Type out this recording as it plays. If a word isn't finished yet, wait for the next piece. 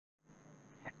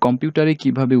কম্পিউটারে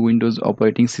কিভাবে Windows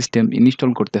operating system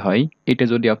install করতে হয় এটা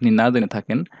যদি আপনি না জেনে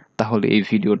থাকেন তাহলে এই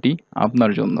ভিডিওটি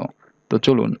আপনার জন্য। তো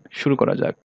চলুন শুরু করা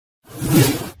যাক।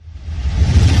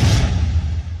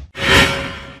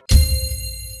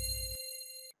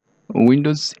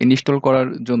 উইন্ডোজ ইনস্টল করার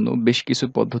জন্য বেশ কিছু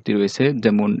পদ্ধতি রয়েছে,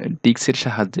 যেমন ডিস্কের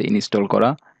সাহায্যে ইনস্টল করা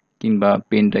কিংবা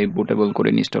পেন ড্রাইভ বুটেবল করে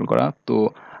ইনস্টল করা। তো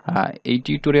এই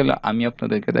টিউটোরিয়ালে আমি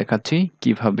আপনাদেরকে দেখাচ্ছি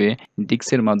কিভাবে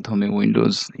ডিস্কের মাধ্যমে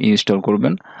উইন্ডোজ ইনস্টল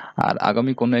করবেন, আর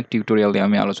আগামী কোনো এক টিউটোরিয়ালে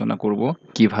আমি আলোচনা করব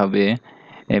কিভাবে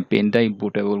পেন ড্রাইভ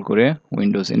বুটেবল করে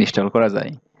উইন্ডোজ ইনস্টল করা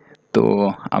যায়। তো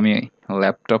আমি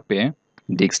ল্যাপটপে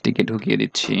ডিস্কটিকে ঢুকিয়ে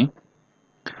দিচ্ছি।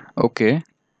 ওকে,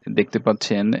 দেখতে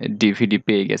পাচ্ছেন ডিভিডি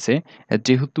পেয়ে গেছে।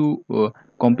 যেহেতু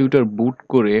কম্পিউটার বুট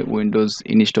করে উইন্ডোজ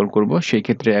ইনস্টল করব, সেই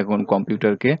ক্ষেত্রে এখন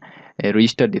কম্পিউটারকে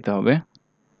রেজিস্টার দিতে হবে।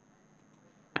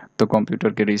 তো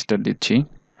কম্পিউটারকে রেজিস্টার দিচ্ছি।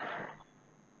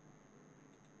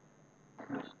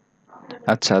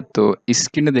 আচ্ছা, তো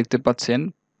স্ক্রিনে দেখতে পাচ্ছেন।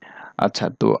 আচ্ছা,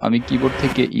 তো আমি কিবোর্ড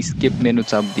থেকে এসকেপ মেনু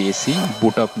চাপ দিয়েছি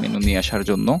বুট আপ মেনু নিয়ে আসার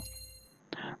জন্য।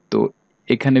 তো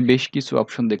এখানে বেশ কিছু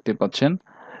অপশন দেখতে পাচ্ছেন।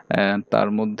 তার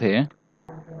মধ্যে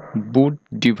বুট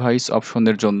ডিভাইস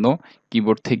অপশনের জন্য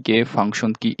কিবোর্ড থেকে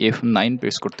ফাংশন কি F9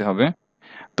 প্রেস করতে হবে।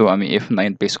 তো আমি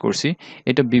F9 প্রেস করছি।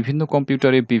 এটা বিভিন্ন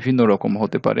কম্পিউটারে বিভিন্ন রকম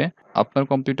হতে পারে। আপনার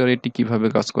কম্পিউটারে এটি কিভাবে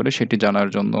কাজ করে সেটি জানার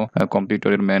জন্য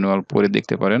কম্পিউটারের ম্যানুয়াল পড়ে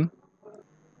দেখতে পারেন।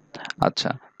 আচ্ছা,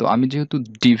 তো আমি যেহেতু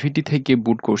ডিভিডি থেকে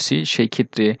বুট করছি, সেই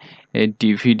ক্ষেত্রে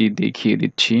ডিভিডি দেখিয়ে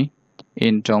দিচ্ছি,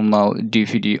 ইন্টারনাল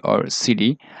ডিভিডি অর সিডি।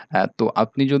 তো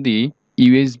আপনি যদি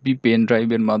ইউএসবি পেন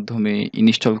ড্রাইভের মাধ্যমে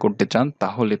ইনস্টল করতে চান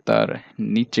তাহলে তার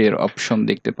নিচের অপশন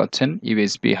দেখতে পাচ্ছেন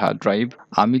ইউএসবি হার্ড ড্রাইভ।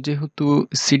 আমি যেহেতু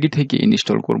সিডি থেকে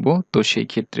ইনস্টল করব, তো সেই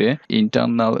ক্ষেত্রে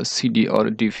internal CD or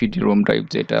DVD Rome drive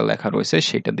যেটা লেখা রয়েছে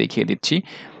সেটা দেখিয়ে দিচ্ছি।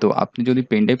 তো আপনি যদি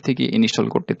পেন ড্রাইভ থেকে ইনস্টল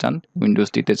করতে চান, উইন্ডোজ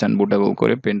দিতে চান বুটেবল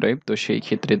করে পেন ড্রাইভ, তো সেই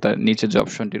ক্ষেত্রে তার নিচে যে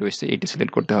অপশনটি রয়েছে এটি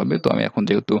সিলেক্ট করতে হবে। তো আমি এখন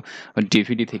যেহেতু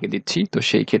ডিভিডি থেকে দিচ্ছি, তো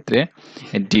সেই ক্ষেত্রে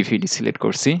ডিভিডি সিলেক্ট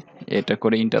করছি, এটা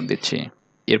করে ইন্টার দিচ্ছি।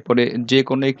 এরপরে যে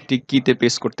কোনো একটি কিতে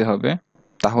প্রেস করতে হবে,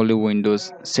 তাহলে উইন্ডোজ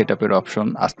সেটআপের অপশন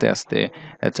আস্তে আস্তে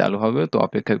চালু হবে। তো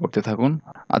অপেক্ষা করতে থাকুন।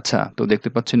 আচ্ছা, তো দেখতে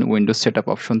পাচ্ছেন উইন্ডোজ সেটআপ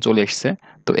অপশন চলে এসেছে।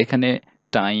 তো এখানে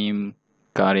time,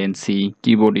 currency,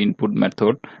 keyboard input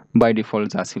method by default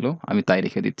যা ছিল আমি তাই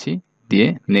রেখে দিচ্ছি, দিয়ে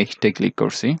নেক্সটে ক্লিক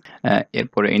করছি।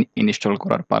 এরপরে ইনস্টল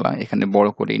করার পালা। এখানে বড়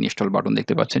করে ইনস্টল বাটন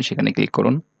দেখতে পাচ্ছেন, সেখানে ক্লিক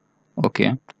করুন। ওকে,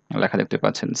 লেখা দেখতে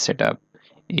পাচ্ছেন সেটআপ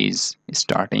ইজ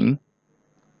স্টার্টিং।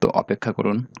 তো অপেক্ষা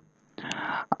করুন।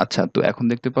 আচ্ছা, তো এখন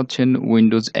দেখতে পাচ্ছেন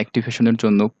উইন্ডোজ অ্যাক্টিভেশনের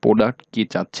জন্য প্রোডাক্ট কি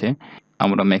চাচ্ছে।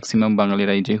 আমরা ম্যাক্সিমাম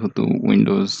বাঙালিরাই যেহেতু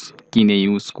উইন্ডোজ কিনে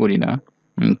ইউজ করি না,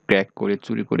 ক্র্যাক করে,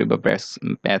 চুরি করে বা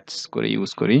প্যাচ করে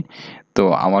ইউজ করি। তো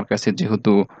আমার কাছে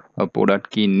যেহেতু প্রোডাক্ট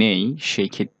কি নেই, সেই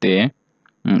ক্ষেত্রে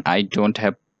আই ডোন্ট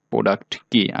হ্যাভ প্রোডাক্ট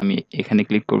কি আমি এখানে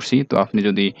ক্লিক করছি। তো আপনি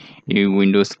যদি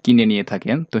উইন্ডোজ কিনে নিয়ে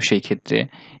থাকেন, তো সেই ক্ষেত্রে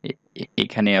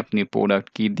এখানে আপনি প্রোডাক্ট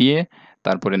কি দিয়ে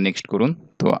তারপরে নেক্সট করুন।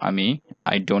 তো আমি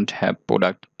আই ডোন্ট হ্যাভ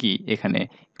প্রোডাক্ট কি এখানে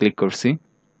ক্লিক করছি।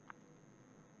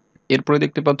 এরপরে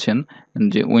দেখতে পাচ্ছেন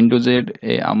যে উইন্ডোজের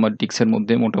আমার ডিস্কের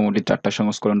মধ্যে মোটামুটি 4টা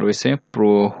সংস্করণ রয়েছে: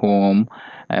 pro, home,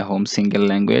 home single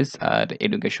language আর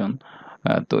এডুকেশন।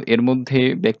 তো এর মধ্যে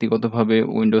ব্যক্তিগতভাবে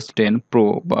উইন্ডোজ 10 প্রো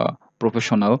বা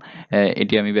প্রফেশনাল,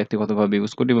 এটি আমি ব্যক্তিগতভাবে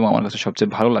ইউজ করি এবং আমার কাছে সবচেয়ে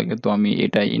ভালো লাগে। তো আমি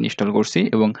এটাই ইনস্টল করছি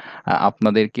এবং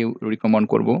আপনাদেরকেও রিকমেন্ড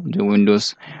করব যে উইন্ডোজ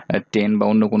 10 বা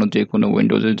অন্য কোনো যে কোনো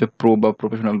উইন্ডোজের যে প্রো বা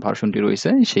প্রফেশনাল ভার্সনটি রয়েছে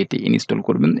সেটি ইনস্টল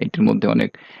করবেন। এটির মধ্যে অনেক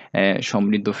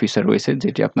সমৃদ্ধ ফিচার রয়েছে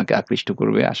যেটি আপনাকে আকৃষ্ট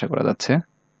করবে আশা করা যাচ্ছে।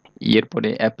 এরপরে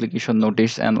application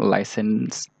notice and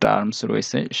licence terms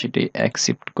রয়েছে, সেটি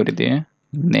অ্যাকসেপ্ট করে দিয়ে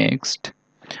নেক্সট।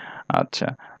 আচ্ছা,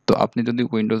 তো আপনি যদি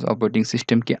উইন্ডোজ অপারেটিং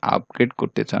সিস্টেমকে আপগ্রেড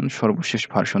করতে চান সর্বশেষ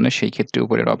ভার্সনে, সেই ক্ষেত্রে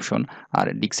উপরের অপশন, আর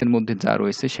ডিস্কের মধ্যে যা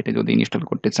রয়েছে সেটা যদি ইনস্টল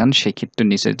করতে চান সেই ক্ষেত্রে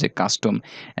নিচের যে custom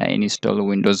install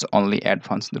Windows only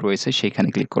advance রয়েছে সেখানে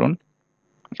ক্লিক করুন।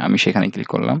 আমি সেখানে ক্লিক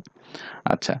করলাম।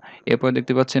 আচ্ছা, এরপর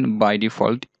দেখতে পাচ্ছেন বাই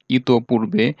ডিফল্ট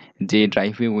ইতোপূর্বে যে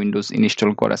ড্রাইভে উইন্ডোজ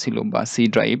ইনস্টল করা ছিল বা সি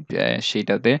ড্রাইভ,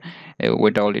 সেইটাতে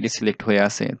ওইটা অলরেডি সিলেক্ট হয়ে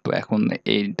আছে। তো এখন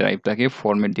এই ড্রাইভটাকে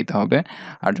ফরম্যাট দিতে হবে।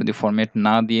 আর যদি ফরম্যাট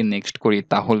না দিয়ে নেক্সট করি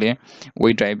তাহলে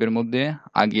ওই ড্রাইভের মধ্যে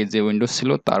আগে যে উইন্ডোজ ছিল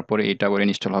তারপরে এটা আবার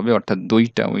ইনস্টল হবে, অর্থাৎ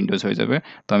 2টা উইন্ডোজ হয়ে যাবে।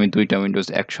 তো আমি 2টা উইন্ডোজ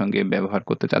একসঙ্গে ব্যবহার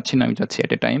করতে চাচ্ছি না, আমি চাচ্ছি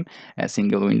এট এ টাইম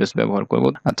সিঙ্গেল উইন্ডোজ ব্যবহার করব।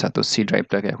 আচ্ছা, তো সি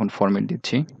ড্রাইভটাকে এখন ফরম্যাট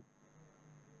দিচ্ছি।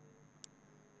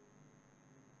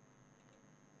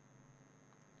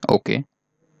 ওকে,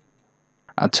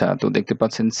 আচ্ছা, তো দেখতে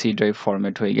পাচ্ছেন সি ড্রাইভ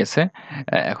ফরম্যাট হয়ে গেছে।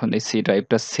 এখন এই সি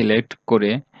ড্রাইভটা সিলেক্ট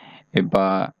করে বা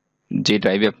যে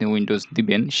ড্রাইভে আপনি উইন্ডোজ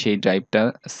দিবেন সেই ড্রাইভটা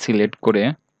সিলেক্ট করে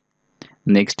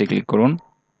নেক্সটে ক্লিক করুন।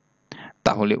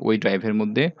 তাহলে ওই ড্রাইভের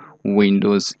মধ্যে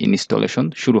উইন্ডোজ ইনস্টলেশন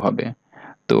শুরু হবে।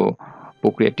 তো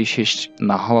প্রক্রিয়াটি শেষ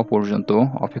না হওয়া পর্যন্ত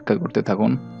অপেক্ষা করতে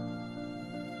থাকুন।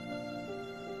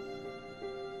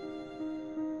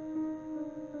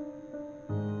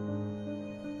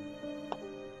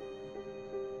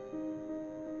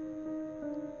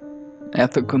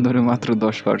 এতক্ষণ ধরে মাত্র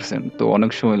 10%, তো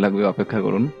অনেক সময় লাগবে, অপেক্ষা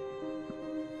করুন।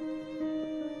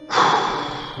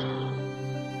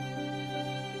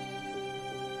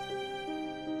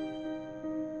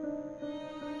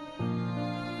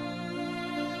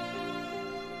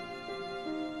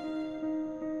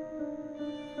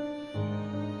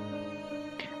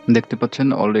 দেখতে পাচ্ছেন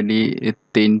অলরেডি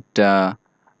 3টা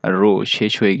রো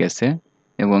শেষ হয়ে গেছে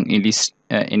এবং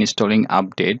ইনস্টলিং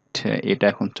আপডেট এটা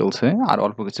এখন চলছে, আর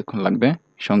অল্প কিছুক্ষণ লাগবে,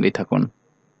 সঙ্গেই থাকুন।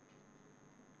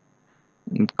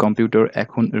 কম্পিউটার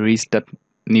এখন রিস্টার্ট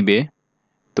নিবে,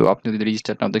 তো আপনি যদি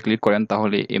রিস্টার্ট নাওতে ক্লিক করেন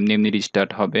তাহলে এমনি এমনি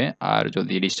রিস্টার্ট হবে, আর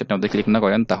যদি রিস্টার্ট নাওতে ক্লিক না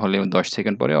করেন তাহলে 10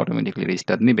 সেকেন্ড পরে অটোমেটিক্যালি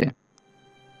রিস্টার্ট নিবে।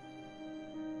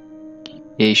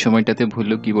 এই সময়টাতে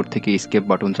ভুললেও কিবোর্ড থেকে এসকেপ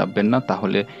বাটন চাপবেন না,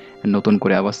 তাহলে নতুন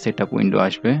করে আবার সেটআপ উইন্ডো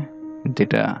আসবে,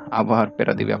 যেটা আবার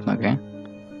প্যারা দিবে আপনাকে।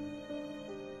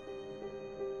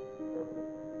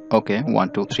 ওকে, 1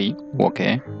 2 3, ওকে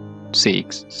 6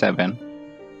 7।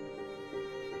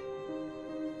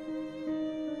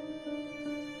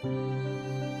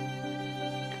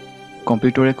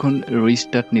 কম্পিউটার এখন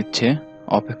রিস্টার্ট নিচ্ছে,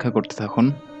 অপেক্ষা করতে থাকুন।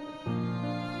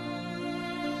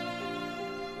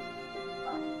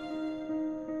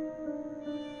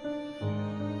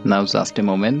 Now just a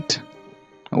moment,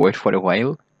 wait for a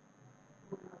while.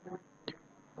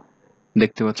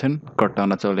 দেখতে পাচ্ছেন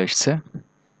কর্টানা চলে এসেছে।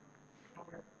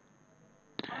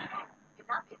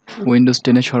 উইন্ডোজ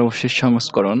 10 এর সর্বশেষ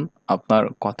সংস্করণ আপনার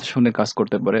কথা শুনে কাজ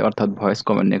করতে পারে, অর্থাৎ ভয়েস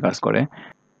কমান্ড নিয়ে কাজ করে।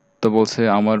 তো বলছে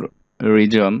আমার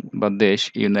রিজন বা দেশ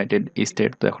ইউনাইটেড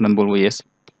স্টেট, তো এখন আমি বলবো ইয়েস।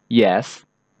 ইয়েস,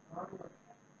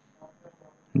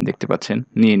 দেখতে পাচ্ছেন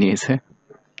নিয়ে নিয়েছে।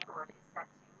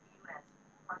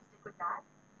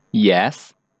 ইয়েস,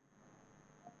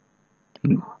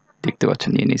 দেখতে পাচ্ছেন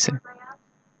নিয়ে নিয়েছে।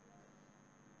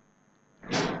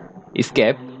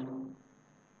 এসকেপ,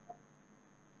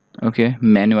 ওকে,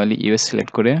 ম্যানুয়ালি ইউএস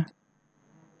সিলেক্ট করে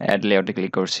অ্যাড লেআউটে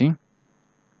ক্লিক করছি।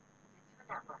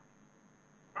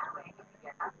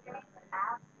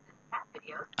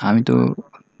 আমি তো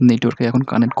নেটওয়ার্কে এখন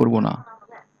কানেক্ট করব না।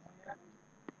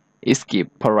 Skip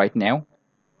for right now.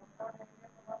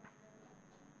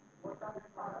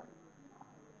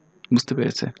 বুঝতে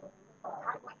পেরেছে।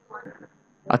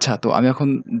 আচ্ছা, তো আমি এখন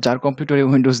যার কম্পিউটারে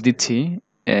উইন্ডোজ দিচ্ছি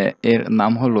এর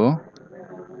নাম হলো,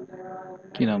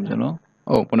 কি নাম যেন,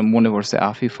 ও মনে পড়ছে,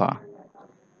 আফিফা।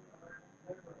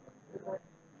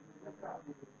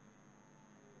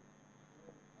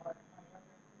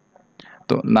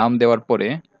 তো নাম দেওয়ার পরে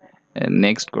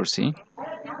নেক্সট করছি,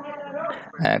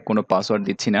 কোনো পাসওয়ার্ড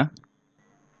দিচ্ছি না।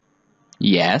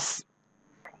 Yes,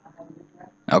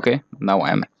 okay, now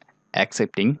I am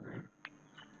accepting.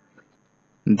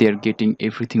 They are getting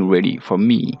everything ready for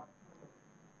me.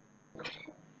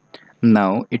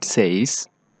 Now it says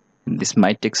this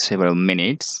might take several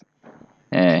minutes.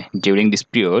 During this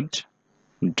period,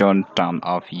 don't turn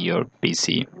off your PC.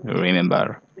 Remember.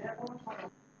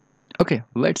 Okay,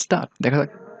 let's start. দেখা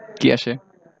যাক কি আসে।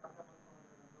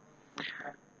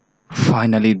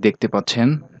 Finally দেখতে পাচ্ছেন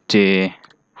যে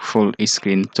full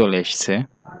screen চলে এসেছে।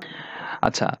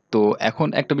 আচ্ছা, তো এখন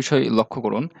একটা বিষয় লক্ষ্য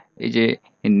করুন, এই যে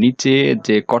নিচে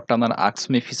যে কর্টানার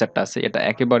আক্সমে ফিচারটা আছে, এটা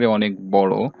একেবারে অনেক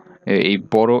বড়। এই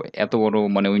বড়, এত বড়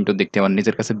মানে উইন্ডো দেখতে আমার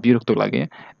নিজের কাছে বিরক্ত লাগে।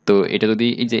 তো এটা যদি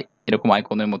এই যে এরকম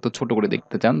আইকনের মতো ছোট করে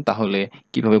দেখতে চান তাহলে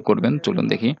কিভাবে করবেন চলুন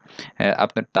দেখি।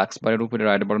 আপনার টাস্ক বারের উপরে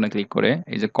রাইট বাটনে ক্লিক করে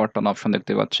এই যে কর্টানা অপশন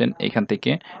দেখতে পাচ্ছেন, এখান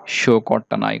থেকে শো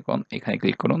কর্টানা আইকন এখানে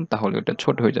ক্লিক করুন, তাহলে ওটা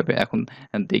ছোট হয়ে যাবে। এখন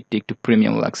দেখতে একটু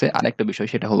প্রিমিয়াম লাগছে। আরেকটা বিষয়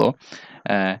সেটা হলো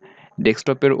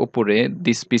ডেস্কটপের উপরে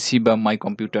দিস পিসি বা মাই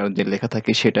কম্পিউটার যে লেখা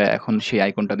থাকে সেটা এখন সেই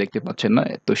আইকনটা দেখতে পাচ্ছেন না,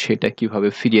 তো সেটা কিভাবে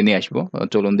ফিরিয়ে নিয়ে আসবো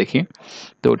চলুন দেখি।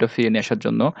 তো ওটা ফিরিয়ে নিয়ে আসার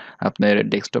জন্য আপনার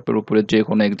ডেস্কটপের উপরে যে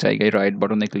কোনো এক জায়গায় রাইট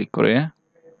বাটনে ক্লিক করে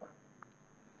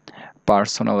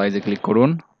পার্সোনালাইজে ক্লিক করুন।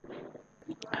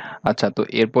 আচ্ছা, তো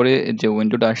এরপরে যে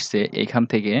উইন্ডোটা আসছে এখান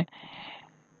থেকে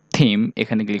থিম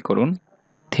এখানে ক্লিক করুন।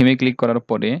 থিমে ক্লিক করার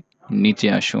পরে নিচে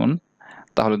আসুন,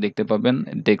 তাহলে দেখতে পাবেন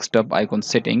ডেস্কটপ আইকন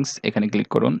সেটিংস, এখানে ক্লিক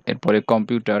করুন। এরপরে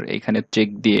কম্পিউটার এখানে চেক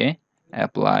দিয়ে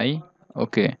apply,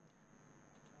 okay,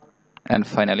 and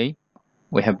finally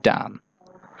we have done.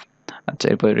 আচ্ছা,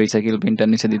 এরপরে রিসাইকেল পিনটা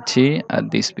নিচে দিচ্ছি আর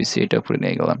দিস পিসি এটা উপরে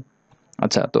নিয়ে গেলাম।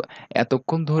 আচ্ছা, তো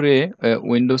এতক্ষণ ধরে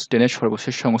উইন্ডোজ 10 এর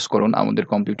সর্বশেষ সংস্করণ আমাদের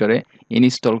কম্পিউটারে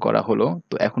ইনস্টল করা হলো,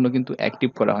 তো এখনো কিন্তু অ্যাক্টিভ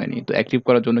করা হয়নি। তো অ্যাক্টিভ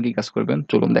করার জন্য কি কাজ করবেন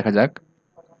চলুন দেখা যাক।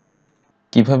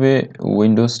 কিভাবে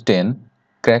উইন্ডোজ 10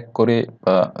 ক্র্যাক করে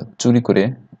বা চুরি করে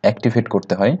অ্যাক্টিভেট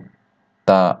করতে হয়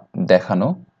তা দেখানো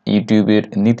ইউটিউবের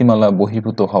নীতিমালা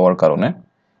বহির্ভূত হওয়ার কারণে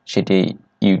সেটি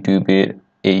ইউটিউবের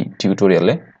এই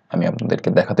টিউটোরিয়ালে আমি আপনাদেরকে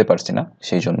দেখাতে পারছি না,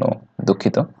 সেই জন্য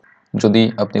দুঃখিত। যদি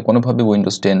আপনি কোনোভাবে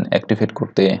উইন্ডোজ 10 অ্যাক্টিভেট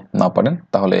করতে না পারেন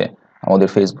তাহলে আমাদের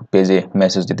ফেসবুক পেজে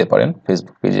মেসেজ দিতে পারেন।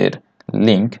 ফেসবুক পেজের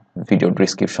লিংক ভিডিও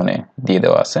ডেসক্রিপশনে দিয়ে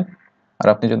দেওয়া আছে। আর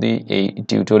আপনি যদি এই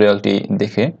টিউটোরিয়ালটি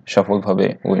দেখে সফলভাবে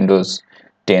উইন্ডোজ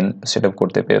 10 সেটআপ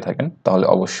করতে পেরে থাকেন তাহলে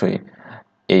অবশ্যই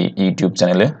এই ইউটিউব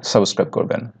চ্যানেলে সাবস্ক্রাইব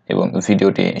করবেন এবং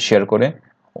ভিডিওটি শেয়ার করে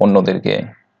অন্যদেরকে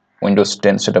উইন্ডোজ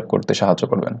 10 সেটআপ করতে সাহায্য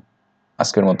করবেন।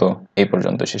 আজকের মতো এই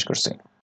পর্যন্ত শেষ করছি।